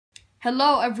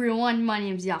Hello everyone, my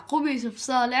name is Yaqub Yusuf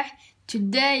Saleh.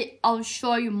 Today I'll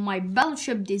show you my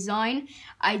battleship design.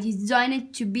 I designed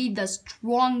it to be the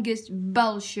strongest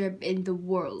battleship in the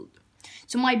world.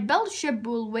 So my battleship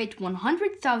will weigh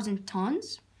 100,000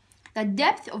 tons. The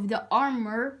depth of the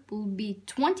armor will be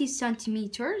 20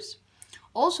 centimeters.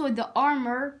 Also, the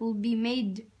armor will be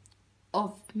made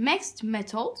of mixed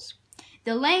metals.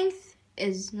 The length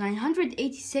is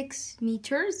 986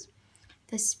 meters.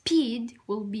 The speed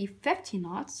will be 50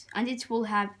 knots and it will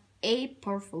have 8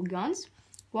 powerful guns,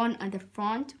 1 at the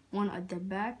front, 1 at the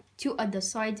back, 2 at the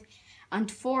side, and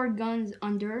 4 guns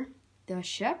under the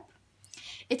ship.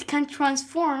 It can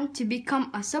transform to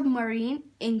become a submarine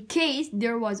in case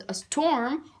there was a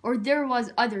storm or there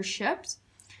was other ships.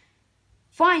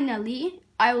 Finally,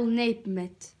 I will name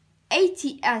it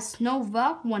ATS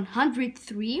Nova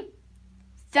 103.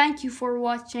 Thank you for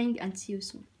watching and see you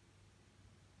soon.